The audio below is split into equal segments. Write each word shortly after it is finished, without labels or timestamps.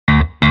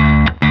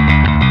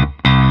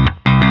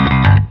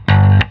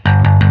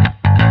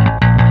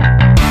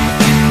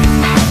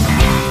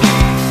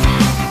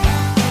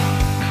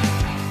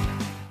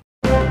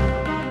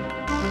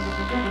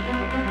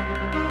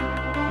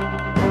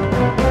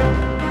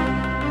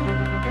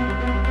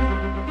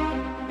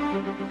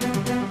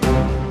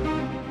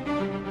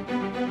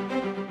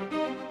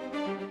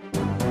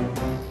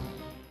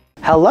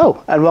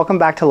Hello, and welcome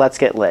back to Let's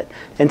Get Lit.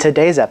 In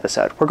today's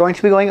episode, we're going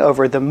to be going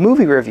over the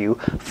movie review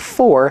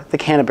for the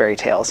Canterbury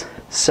Tales.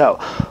 So,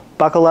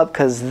 buckle up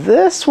because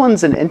this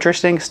one's an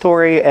interesting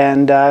story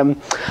and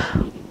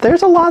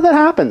there's a lot that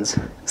happens.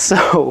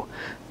 So,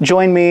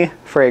 join me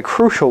for a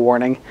crucial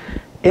warning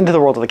into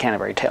the world of the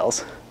Canterbury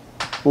Tales.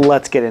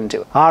 Let's get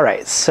into it. All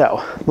right,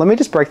 so let me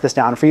just break this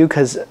down for you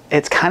because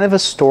it's kind of a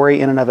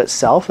story in and of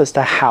itself as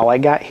to how I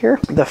got here.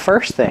 The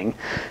first thing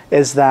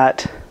is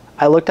that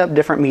I looked up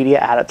different media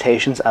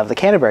adaptations of the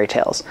Canterbury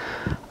Tales,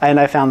 and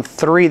I found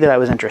 3 that I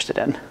was interested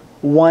in.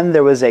 One,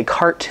 there was a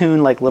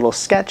cartoon, like little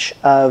sketch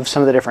of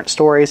some of the different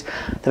stories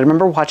that I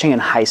remember watching in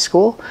high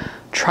school,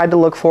 tried to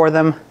look for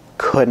them,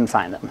 couldn't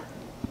find them.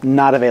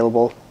 Not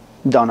available,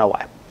 don't know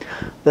why.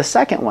 The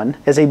second one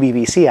is a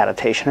BBC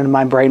adaptation, and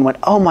my brain went,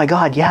 oh my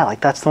god, yeah, like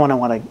that's the one I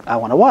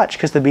want to watch,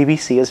 because the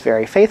BBC is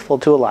very faithful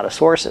to a lot of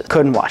sources.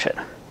 Couldn't watch it.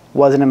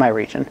 Wasn't in my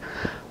region.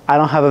 I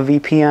don't have a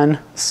VPN,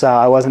 so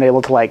I wasn't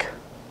able to like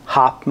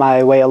hop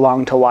my way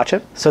along to watch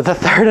it. So the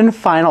third and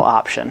final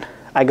option,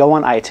 I go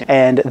on iTunes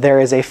and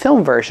there is a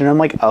film version. I'm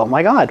like, oh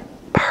my god,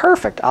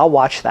 perfect, I'll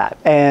watch that.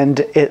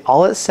 And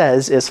all it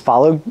says is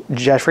follow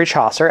Geoffrey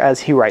Chaucer as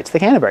he writes the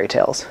Canterbury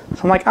Tales.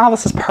 So I'm like, oh,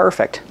 this is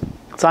perfect.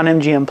 It's on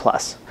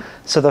MGM+.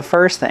 So the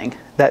first thing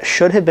that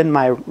should have been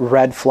my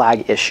red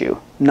flag issue,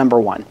 number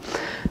 1,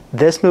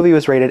 this movie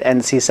was rated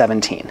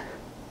NC-17.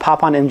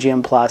 Pop on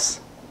MGM+,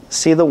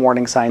 see the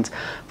warning signs.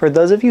 For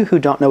those of you who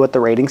don't know what the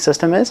rating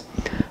system is,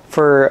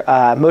 for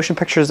Motion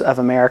Pictures of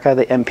America,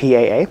 the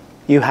MPAA,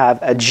 you have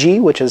a G,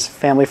 which is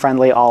family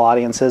friendly, all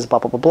audiences, blah,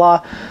 blah, blah,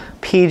 blah.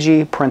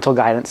 PG, parental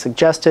guidance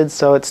suggested.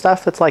 So it's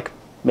stuff that's like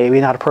maybe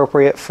not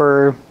appropriate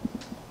for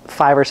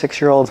 5 or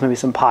 6-year-olds, maybe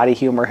some potty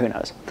humor, who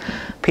knows.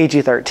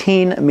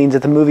 PG-13 means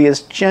that the movie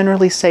is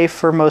generally safe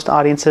for most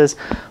audiences,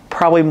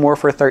 probably more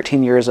for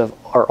 13 years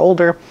or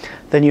older.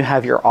 Then you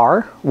have your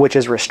R, which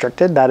is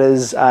restricted. That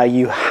is,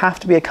 you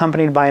have to be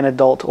accompanied by an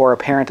adult or a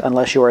parent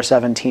unless you are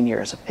 17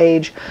 years of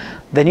age.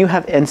 Then you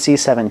have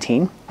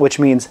NC-17, which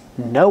means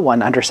no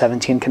one under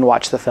 17 can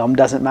watch the film,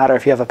 doesn't matter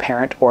if you have a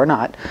parent or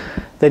not.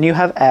 Then you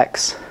have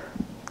X,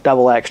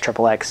 double X,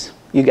 triple X,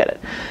 you get it.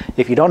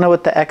 If you don't know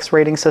what the X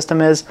rating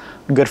system is,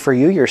 good for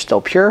you, you're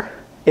still pure.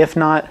 If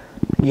not,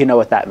 you know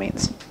what that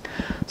means.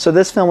 So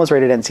this film was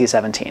rated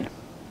NC-17.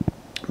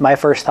 My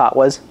first thought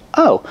was,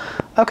 oh,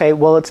 okay,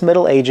 well, it's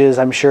Middle Ages.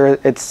 I'm sure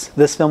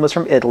this film was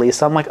from Italy,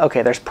 so I'm like,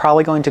 okay, there's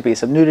probably going to be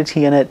some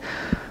nudity in it.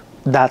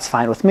 That's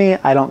fine with me.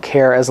 I don't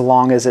care as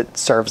long as it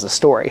serves the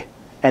story.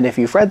 And if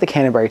you've read the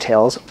Canterbury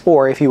Tales,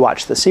 or if you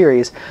watch the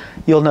series,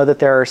 you'll know that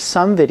there are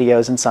some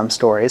videos and some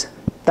stories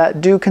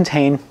that do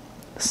contain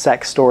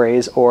sex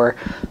stories or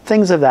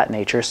things of that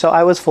nature, so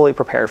I was fully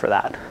prepared for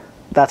that.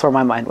 That's where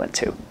my mind went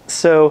to.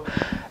 So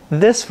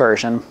this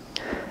version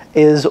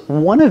is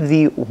one of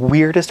the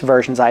weirdest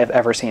versions I have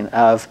ever seen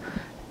of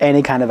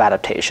any kind of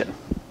adaptation.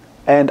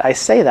 And I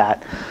say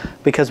that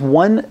because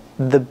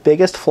the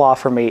biggest flaw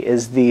for me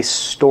is the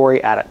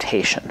story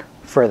adaptation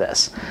for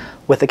this.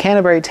 With the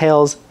Canterbury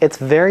Tales, it's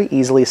very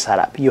easily set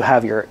up. You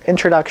have your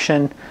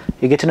introduction,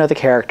 you get to know the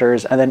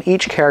characters, and then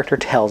each character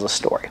tells a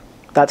story.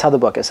 That's how the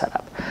book is set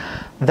up.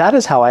 That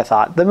is how I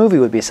thought the movie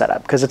would be set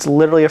up, because it's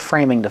literally a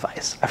framing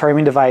device. A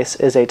framing device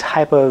is a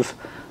type of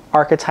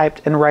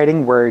archetype in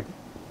writing where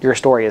your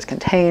story is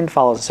contained,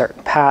 follows a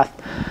certain path.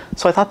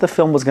 So I thought the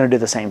film was going to do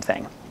the same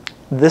thing.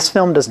 This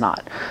film does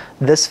not.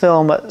 This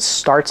film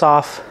starts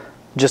off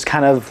just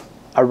kind of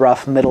a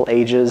rough Middle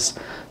Ages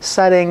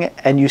setting,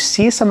 and you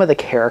see some of the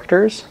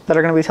characters that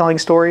are going to be telling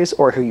stories,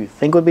 or who you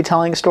think would be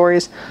telling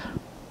stories,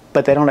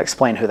 but they don't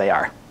explain who they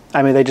are.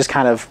 I mean, they just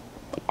kind of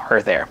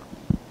are there.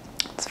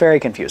 It's very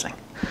confusing.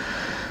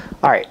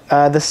 All right,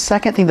 the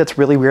second thing that's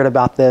really weird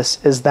about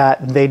this is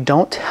that they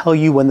don't tell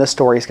you when the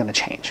story is going to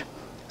change.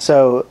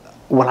 So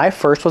when I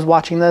first was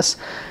watching this,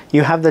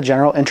 you have the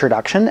general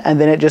introduction, and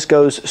then it just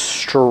goes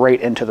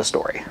straight into the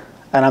story.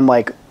 And I'm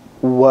like,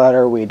 what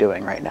are we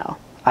doing right now?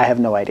 I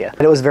have no idea.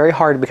 And it was very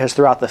hard because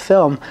throughout the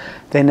film,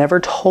 they never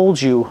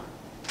told you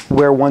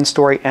where one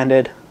story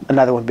ended,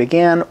 another one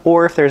began,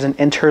 or if there's an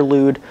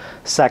interlude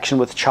section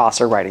with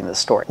Chaucer writing this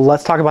story.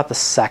 Let's talk about the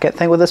second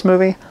thing with this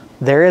movie.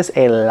 There is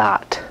a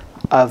lot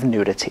of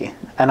nudity,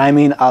 and I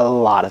mean a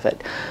lot of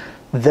it.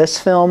 This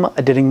film,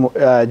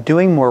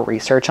 doing more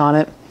research on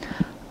it,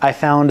 I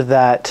found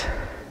that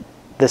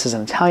this is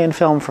an Italian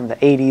film from the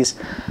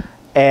 80s,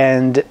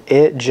 and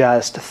it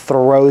just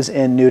throws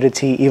in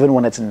nudity even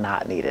when it's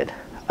not needed.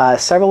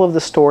 Several of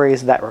the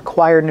stories that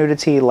require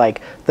nudity,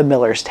 like The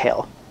Miller's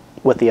Tale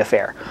with the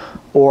affair,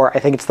 or I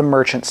think it's The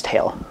Merchant's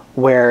Tale,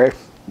 where,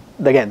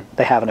 again,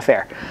 they have an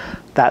affair.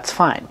 That's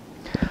fine.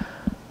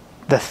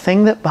 The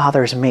thing that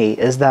bothers me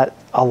is that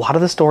a lot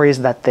of the stories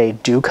that they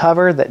do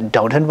cover that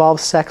don't involve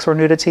sex or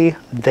nudity,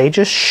 they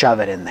just shove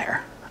it in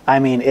there. I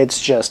mean,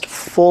 it's just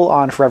full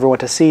on for everyone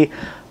to see,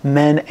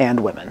 men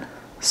and women.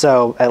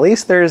 So at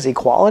least there's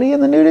equality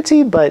in the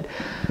nudity, but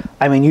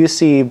I mean, you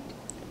see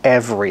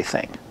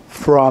everything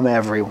from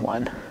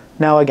everyone.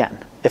 Now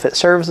again, if it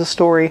serves the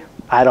story,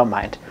 I don't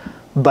mind,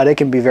 but it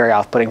can be very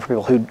off-putting for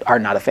people who are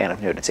not a fan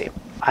of nudity.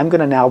 I'm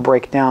going to now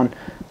break down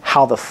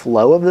how the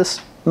flow of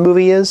this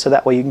movie is, so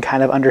that way you can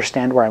kind of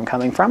understand where I'm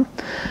coming from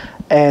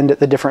and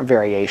the different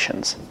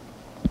variations.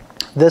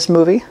 This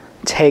movie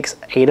takes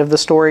 8 of the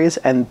stories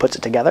and puts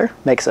it together,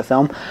 makes a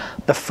film.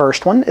 The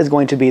first one is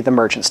going to be The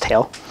Merchant's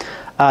Tale.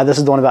 This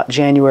is the one about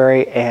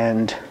January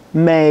and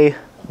May.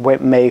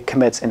 May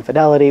commits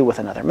infidelity with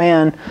another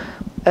man,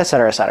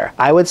 etc., etc.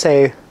 I would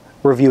say,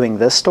 reviewing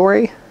this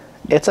story,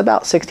 it's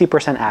about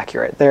 60%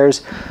 accurate.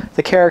 There's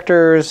the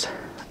characters,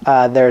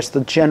 there's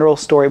the general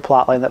story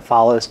plotline that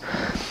follows.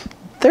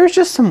 There's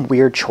just some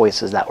weird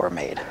choices that were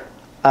made.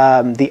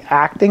 The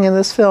acting in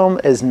this film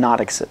is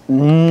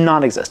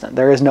non-existent.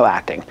 There is no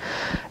acting.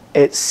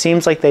 It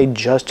seems like they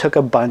just took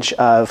a bunch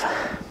of,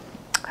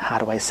 how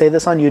do I say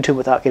this on YouTube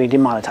without getting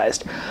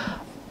demonetized,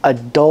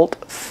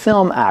 adult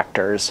film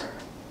actors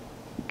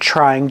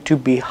trying to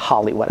be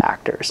Hollywood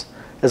actors,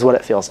 is what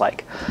it feels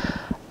like.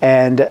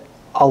 And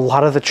a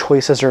lot of the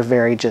choices are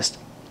very just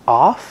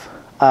off.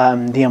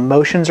 The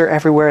emotions are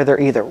everywhere. They're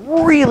either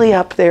really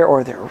up there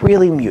or they're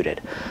really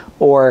muted.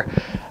 Or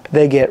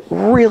they get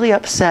really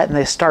upset and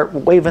they start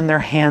waving their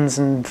hands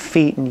and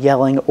feet and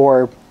yelling,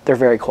 or they're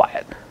very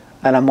quiet.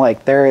 And I'm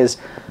like, there is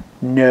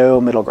no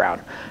middle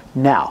ground.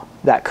 Now,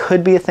 that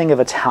could be a thing of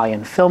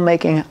Italian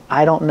filmmaking.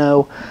 I don't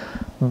know,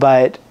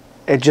 but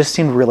it just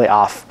seemed really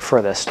off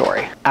for this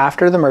story.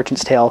 After The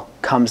Merchant's Tale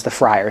comes The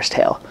Friar's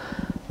Tale.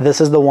 This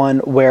is the one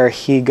where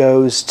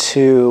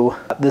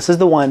this is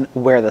the one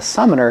where the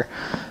summoner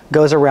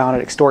goes around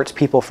and extorts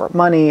people for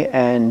money,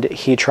 and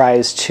he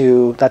tries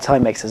to, that's how he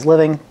makes his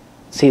living,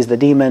 sees the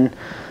demon,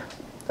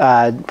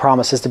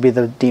 promises to be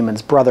the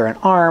demon's brother in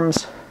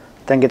arms,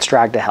 then gets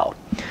dragged to hell.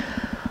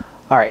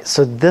 All right,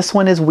 so this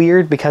one is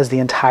weird because the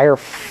entire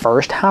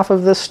first half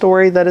of this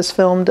story that is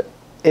filmed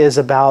is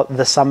about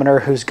the summoner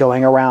who's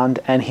going around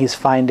and he's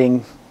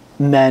finding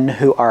men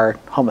who are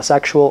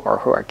homosexual or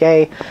who are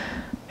gay,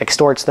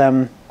 extorts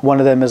them. One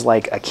of them is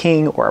like a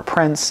king or a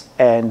prince,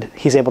 and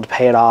he's able to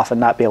pay it off and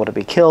not be able to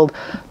be killed.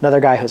 Another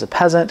guy who's a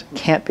peasant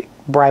can't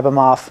bribe him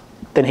off,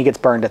 then he gets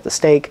burned at the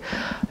stake.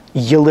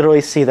 You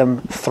literally see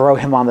them throw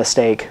him on the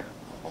stake,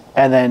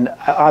 and then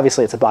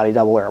obviously it's a body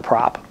double or a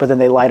prop, but then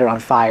they light it on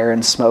fire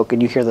and smoke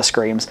and you hear the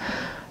screams.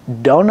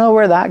 Don't know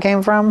where that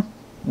came from.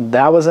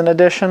 That was an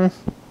addition.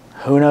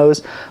 Who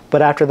knows?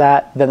 But after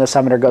that, then the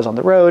summoner goes on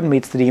the road,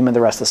 meets the demon,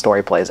 the rest of the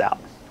story plays out.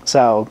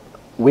 So,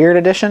 weird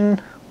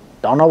addition.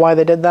 Don't know why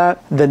they did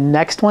that. The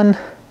next one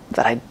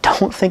that I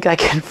don't think I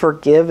can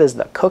forgive is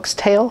The Cook's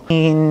Tale.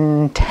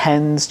 In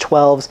 10s,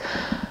 12s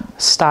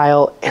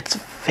style. It's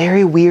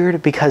very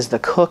weird because The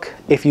Cook,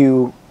 if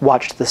you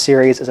watched the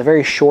series, is a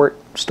very short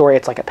story.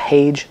 It's like a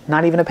page,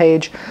 not even a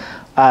page.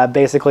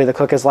 Basically, the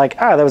cook is like,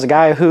 there was a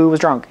guy who was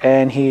drunk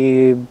and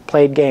he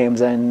played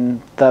games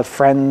and the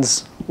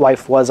friend's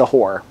wife was a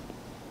whore.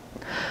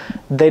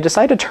 They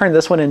decided to turn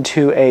this one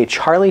into a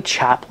Charlie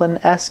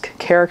Chaplin-esque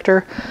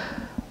character,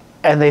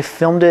 and they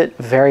filmed it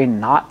very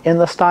not in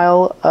the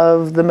style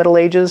of the Middle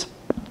Ages.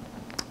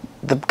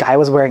 The guy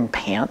was wearing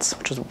pants,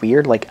 which was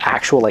weird, like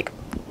actual like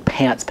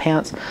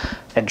pants,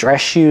 and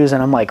dress shoes,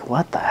 and I'm like,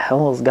 what the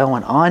hell is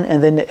going on?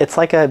 And then it's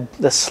like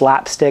the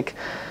slapstick,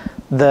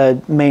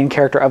 the main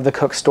character of the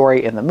Cook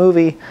story in the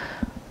movie.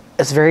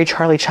 It's very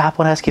Charlie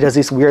Chaplin-esque. He does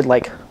these weird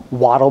like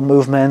waddle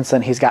movements,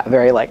 and he's got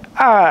very like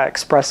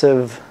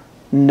expressive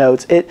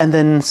notes. And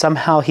then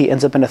somehow he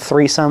ends up in a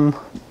threesome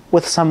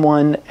with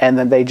someone, and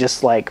then they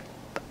just like,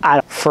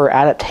 for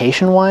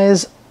adaptation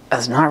wise,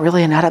 it's not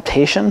really an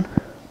adaptation.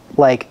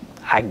 Like,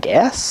 I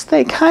guess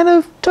they kind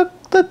of took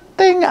the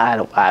thing. I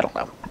don't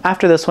know.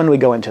 After this one, we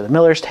go into The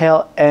Miller's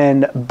Tale,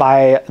 and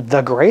by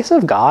the grace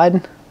of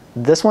God,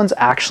 this one's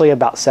actually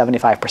about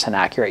 75%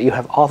 accurate. You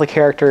have all the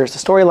characters, the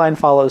storyline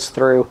follows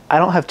through. I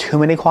don't have too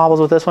many quabbles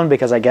with this one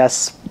because I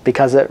guess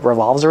because it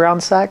revolves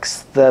around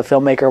sex, the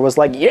filmmaker was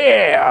like,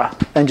 yeah,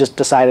 and just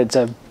decided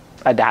to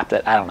adapt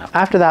it. I don't know.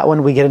 After that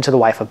one, we get into The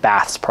Wife of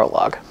Bath's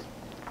prologue.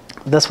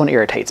 This one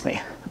irritates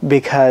me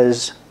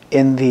because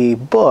in the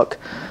book,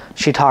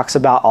 she talks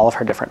about all of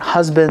her different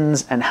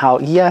husbands and how,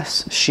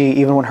 yes,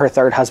 even when her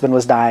third husband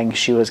was dying,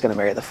 she was going to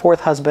marry the fourth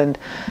husband,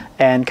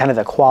 and kind of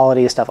the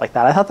quality, stuff like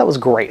that. I thought that was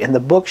great. In the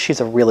book, she's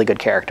a really good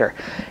character.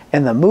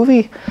 In the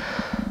movie,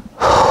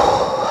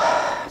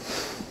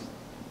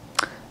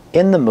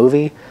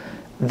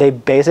 they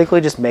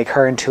basically just make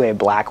her into a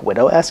Black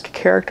Widow-esque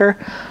character,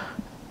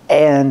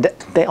 and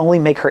they only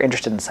make her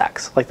interested in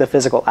sex, like the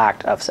physical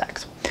act of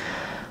sex.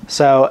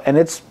 So, and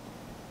it's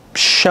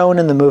shown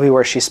in the movie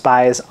where she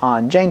spies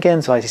on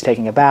Jenkins while he's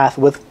taking a bath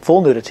with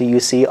full nudity. You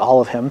see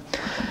all of him.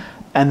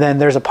 And then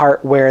there's a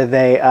part where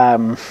they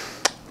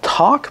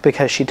talk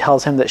because she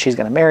tells him that she's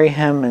going to marry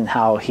him and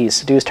how he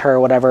seduced her or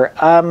whatever.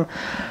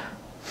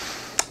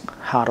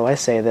 How do I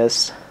say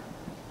this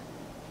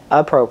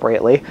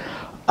appropriately?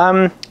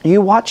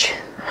 You watch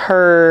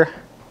her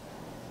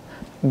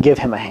give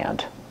him a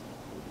hand.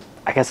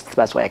 I guess it's the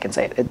best way I can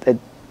say it.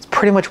 It's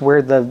pretty much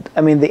where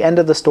the end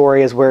of the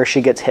story is where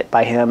she gets hit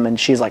by him and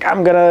she's like,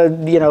 I'm gonna,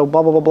 blah,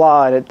 blah, blah,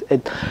 blah.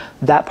 And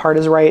that part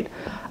is right.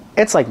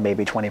 It's like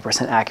maybe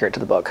 20% accurate to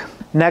the book.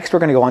 Next, we're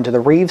going to go on to the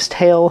Reeves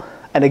tale.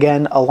 And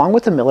again, along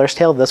with the Miller's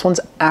tale, this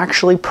one's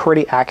actually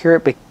pretty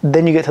accurate. But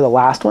then you get to the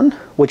last one,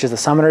 which is the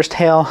Summoner's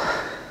tale.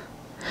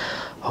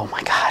 Oh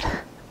my God.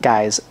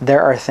 Guys,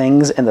 there are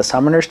things in the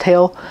Summoner's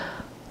tale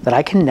that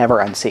I can never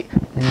unsee.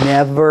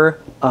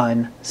 Never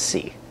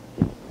unsee.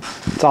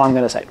 That's all I'm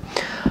going to say.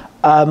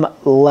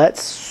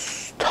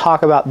 Let's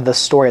talk about the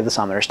story of the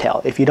Summoner's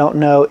tale. If you don't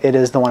know, it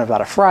is the one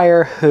about a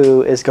friar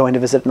who is going to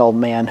visit an old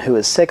man who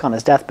is sick on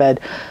his deathbed.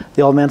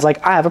 The old man's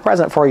like, I have a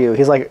present for you.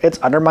 He's like, it's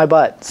under my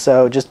butt,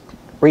 so just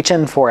reach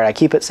in for it. I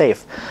keep it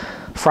safe.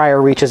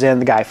 Friar reaches in,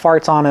 the guy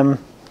farts on him.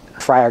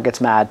 Friar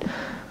gets mad.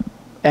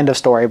 End of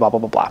story, blah, blah,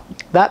 blah, blah.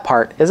 That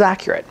part is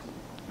accurate.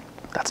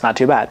 That's not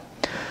too bad.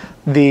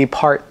 The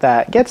part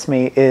that gets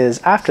me is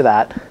after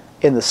that,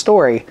 in the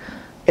story,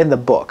 in the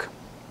book,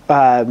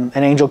 an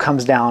angel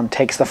comes down,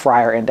 takes the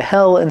friar into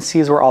hell, and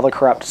sees where all the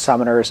corrupt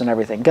summoners and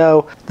everything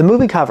go. The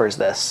movie covers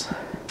this,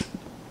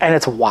 and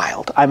it's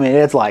wild. I mean,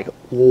 it's like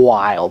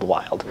wild,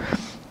 wild.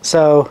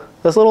 So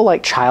this little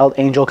like child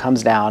angel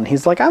comes down.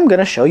 He's like, I'm going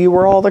to show you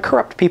where all the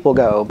corrupt people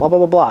go, blah,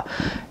 blah, blah, blah.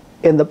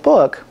 In the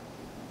book,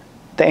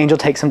 the angel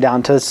takes him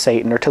down to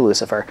Satan or to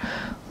Lucifer,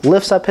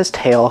 lifts up his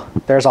tail,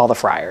 there's all the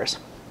friars.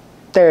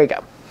 There you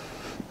go.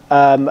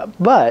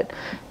 But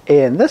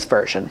in this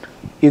version,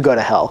 you go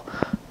to hell,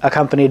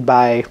 accompanied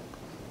by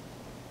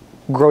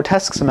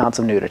grotesque amounts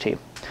of nudity.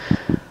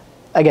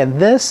 Again,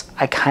 this,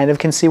 I kind of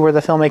can see where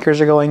the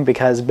filmmakers are going,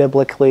 because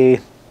biblically,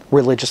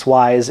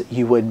 religious-wise,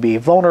 you would be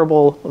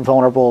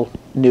vulnerable,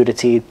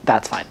 nudity,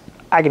 that's fine.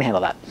 I can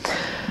handle that.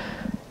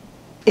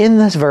 In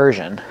this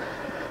version,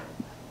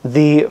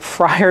 the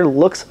friar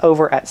looks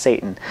over at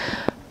Satan.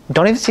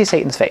 Don't even see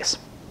Satan's face.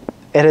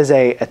 It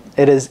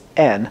is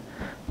an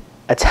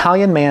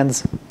Italian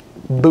man's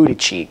booty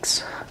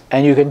cheeks.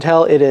 And you can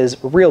tell it is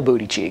real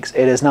booty cheeks.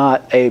 It is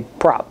not a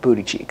prop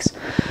booty cheeks.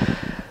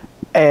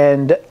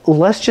 And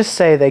let's just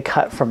say they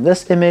cut from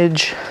this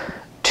image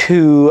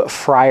to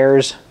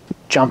friars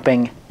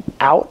jumping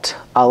out.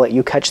 I'll let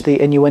you catch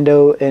the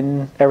innuendo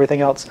and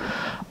everything else.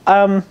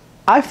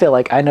 I feel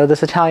like I know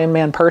this Italian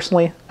man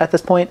personally at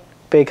this point,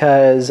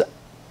 because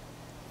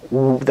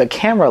the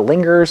camera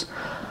lingers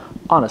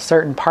on a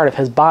certain part of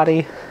his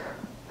body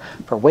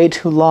for way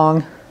too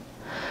long.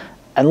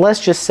 And let's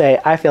just say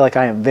I feel like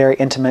I am very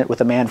intimate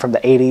with a man from the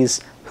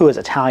 80s who is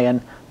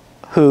Italian,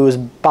 whose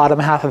bottom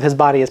half of his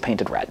body is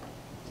painted red.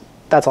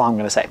 That's all I'm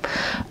going to say.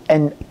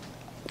 And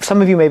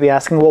some of you may be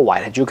asking, well,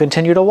 why did you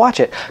continue to watch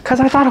it? Because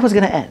I thought it was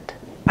going to end.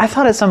 I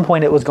thought at some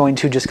point it was going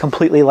to just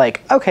completely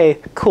like, okay,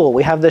 cool,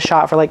 we have this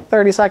shot for like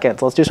 30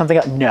 seconds. Let's do something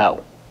else.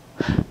 No.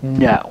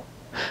 No.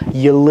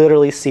 You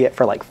literally see it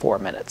for like 4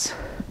 minutes.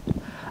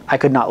 I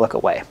could not look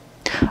away.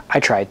 I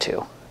tried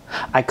to.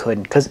 I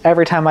couldn't, because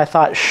every time I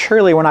thought,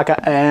 surely we're not going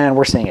to, and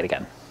we're seeing it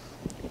again.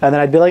 And then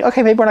I'd be like,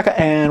 okay, maybe we're not going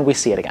to, and we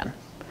see it again.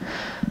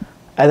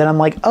 And then I'm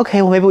like,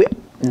 okay, well maybe we,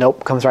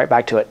 nope, comes right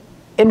back to it.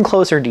 In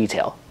closer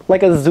detail,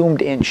 like a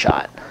zoomed in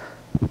shot.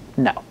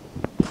 No.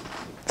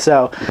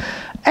 So,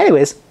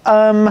 anyways,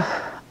 I'm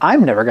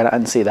never going to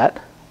unsee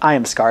that. I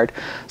am scarred.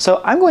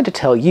 So I'm going to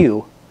tell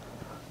you,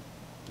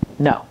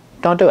 no,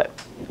 don't do it.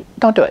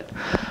 Don't do it.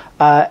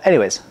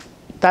 Anyways,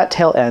 that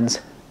tale ends.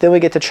 Then we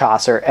get to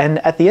Chaucer, and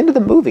at the end of the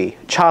movie,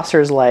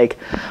 Chaucer's like,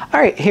 all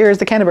right, here's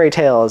the Canterbury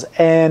Tales,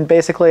 and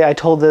basically I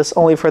told this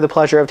only for the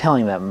pleasure of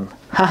telling them.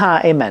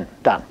 Haha, amen,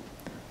 done.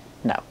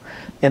 No.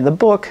 In the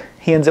book,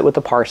 he ends it with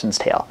the Parson's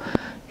Tale.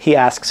 He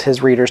asks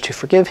his readers to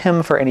forgive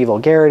him for any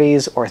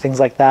vulgarities or things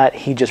like that.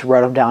 He just wrote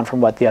them down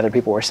from what the other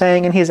people were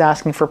saying, and he's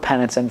asking for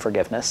penance and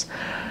forgiveness.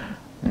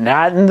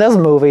 Not in this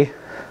movie.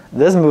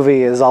 This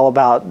movie is all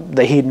about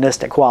the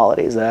hedonistic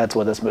qualities. That's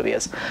what this movie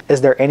is. Is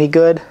there any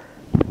good?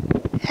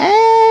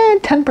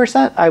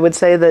 10%. I would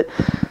say that,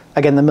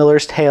 again, the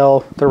Miller's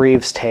tale, the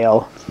Reeves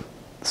tale,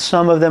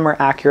 some of them are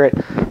accurate,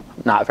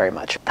 not very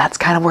much. That's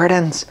kind of where it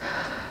ends.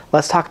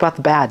 Let's talk about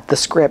the bad, the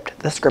script.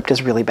 The script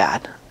is really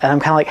bad. And I'm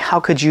kind of like, how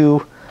could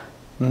you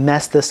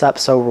mess this up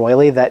so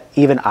royally that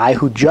even I,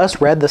 who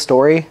just read the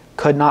story,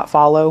 could not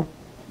follow?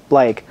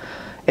 Like,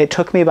 it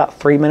took me about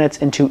 3 minutes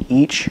into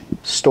each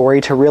story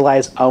to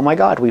realize, oh my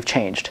God, we've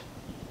changed.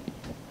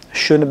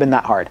 Shouldn't have been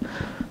that hard.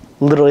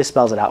 Literally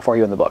spells it out for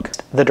you in the book.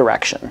 The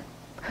direction.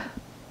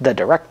 The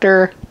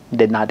director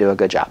did not do a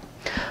good job.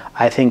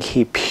 I think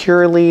he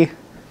purely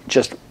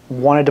just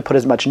wanted to put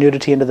as much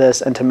nudity into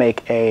this and to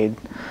make an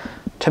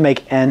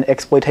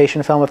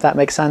exploitation film, if that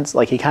makes sense.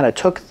 Like, he kind of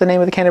took the name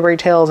of the Canterbury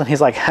Tales and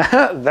he's like,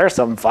 there's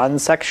some fun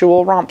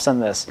sexual romps in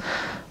this.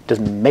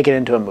 Just make it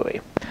into a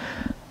movie.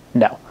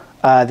 No.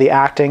 The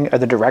acting, or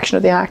the direction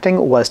of the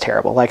acting, was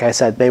terrible. Like I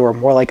said, they were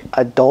more like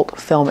adult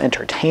film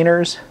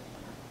entertainers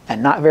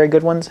and not very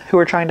good ones who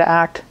were trying to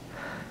act,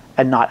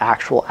 and not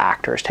actual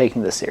actors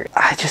taking this serious.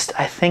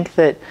 I think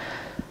that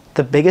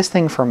the biggest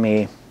thing for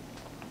me,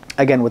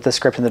 again, with the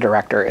script and the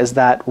director, is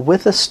that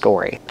with a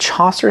story,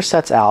 Chaucer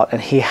sets out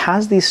and he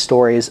has these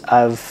stories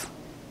of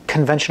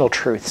conventional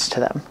truths to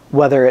them.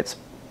 Whether it's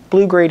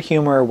blue-grade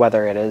humor,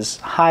 whether it is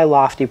high,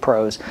 lofty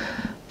prose,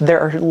 there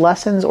are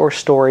lessons or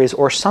stories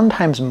or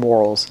sometimes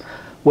morals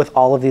with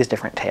all of these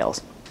different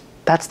tales.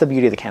 That's the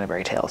beauty of the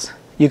Canterbury Tales.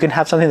 You can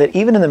have something that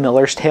even in the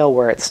Miller's Tale,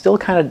 where it's still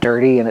kind of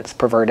dirty and it's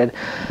perverted,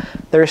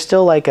 there's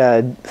still like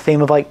a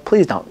theme of like,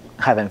 please don't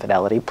have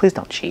infidelity, please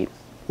don't cheat.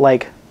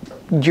 Like,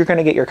 you're going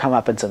to get your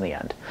comeuppance in the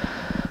end.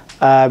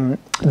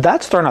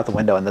 That's thrown out the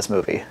window in this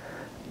movie.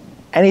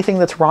 Anything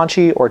that's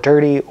raunchy or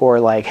dirty or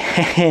like,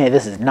 hey,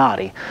 this is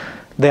naughty,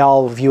 they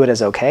all view it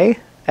as okay.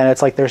 And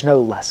it's like there's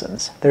no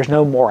lessons. There's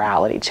no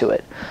morality to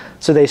it.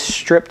 So they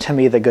strip, to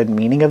me, the good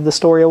meaning of the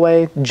story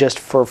away just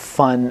for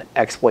fun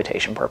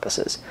exploitation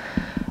purposes.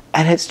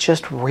 And it's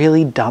just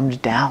really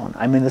dumbed down.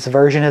 I mean, this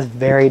version is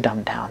very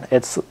dumbed down.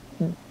 It's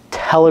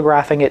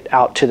telegraphing it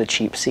out to the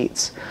cheap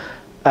seats.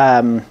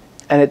 And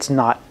it's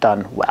not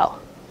done well.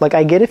 Like,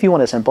 I get if you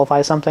want to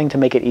simplify something to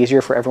make it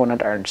easier for everyone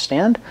to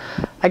understand.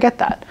 I get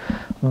that.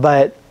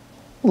 But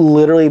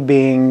literally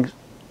being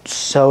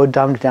so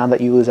dumbed down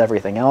that you lose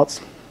everything else,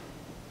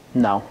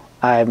 no,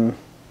 I'm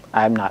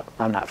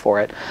not for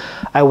it.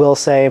 I will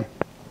say,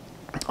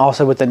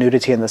 also with the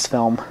nudity in this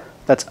film,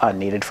 that's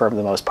unneeded for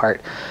the most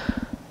part.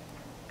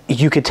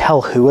 You could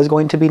tell who was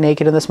going to be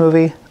naked in this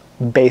movie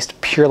based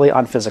purely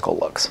on physical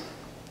looks.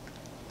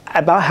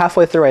 About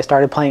halfway through, I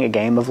started playing a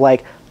game of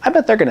like, I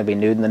bet they're going to be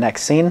nude in the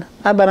next scene.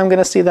 I bet I'm going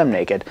to see them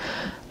naked.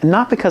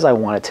 Not because I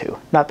wanted to,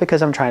 not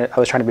because I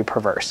was trying to be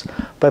perverse,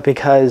 but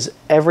because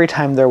every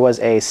time there was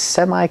a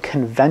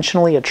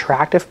semi-conventionally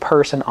attractive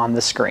person on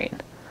the screen,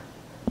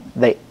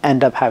 they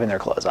end up having their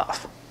clothes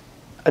off.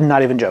 I'm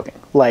not even joking.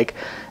 Like,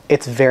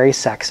 it's very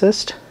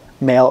sexist,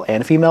 male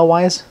and female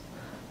wise,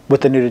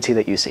 with the nudity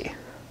that you see.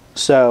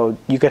 So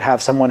you could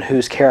have someone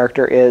whose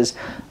character is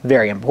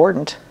very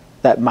important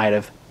that might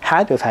have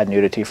had to have had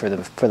nudity for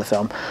the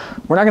film.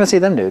 We're not going to see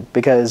them nude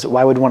because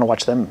why would you want to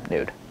watch them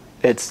nude?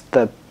 It's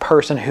the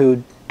person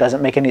who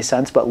doesn't make any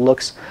sense but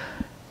looks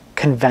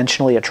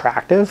conventionally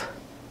attractive.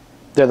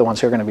 They're the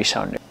ones who are going to be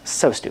shown nude.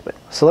 So stupid.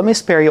 So let me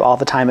spare you all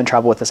the time and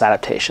trouble with this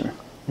adaptation.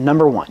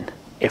 Number one,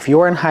 if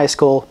you're in high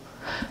school,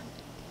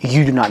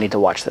 you do not need to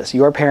watch this.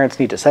 Your parents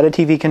need to set a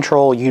TV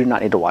control. You do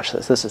not need to watch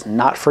this. This is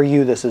not for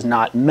you. This is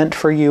not meant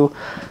for you.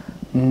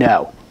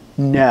 No,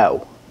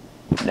 no,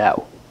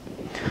 no.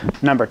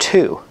 Number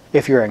two,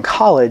 if you're in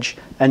college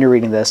and you're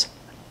reading this,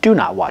 do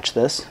not watch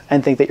this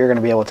and think that you're going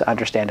to be able to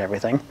understand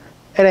everything.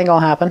 It ain't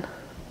gonna happen.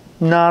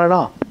 Not at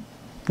all.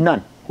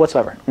 None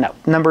whatsoever. No.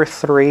 Number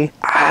three,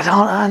 I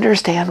don't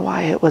understand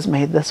why it was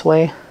made this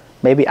way.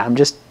 Maybe I'm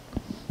just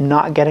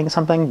not getting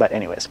something, but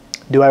anyways.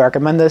 Do I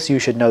recommend this? You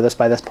should know this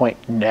by this point.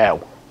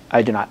 No,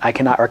 I do not. I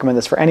cannot recommend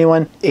this for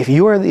anyone. If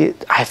you are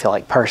I feel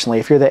like personally,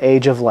 if you're the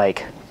age of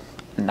like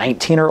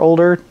 19 or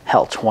older,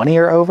 hell, 20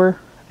 or over,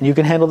 and you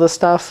can handle this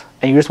stuff,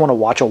 and you just want to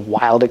watch a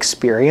wild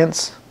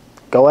experience,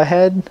 go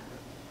ahead.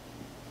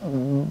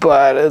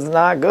 But it's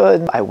not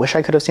good. I wish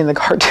I could have seen the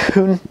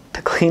cartoon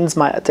to cleanse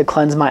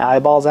my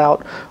eyeballs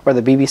out, or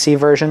the BBC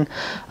version.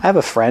 I have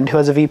a friend who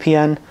has a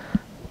VPN.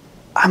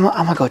 I'm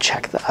gonna go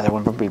check the other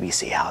one from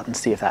BBC out and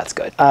see if that's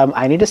good.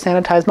 I need to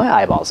sanitize my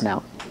eyeballs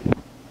now.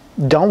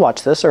 Don't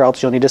watch this or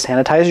else you'll need to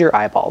sanitize your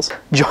eyeballs.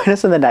 Join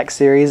us in the next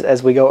series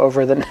as we go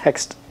over the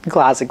next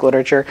classic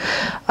literature.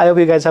 I hope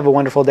you guys have a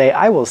wonderful day.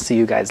 I will see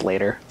you guys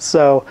later.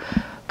 So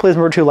please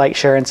remember to like,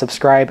 share, and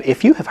subscribe.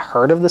 If you have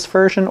heard of this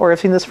version or have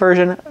seen this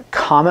version,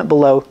 comment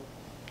below,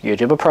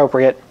 YouTube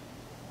appropriate,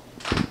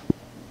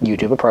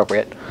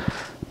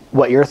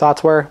 what your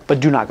thoughts were, but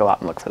do not go out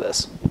and look for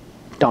this.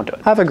 Don't do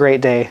it. Have a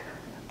great day.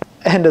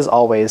 And as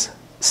always,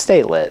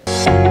 stay lit.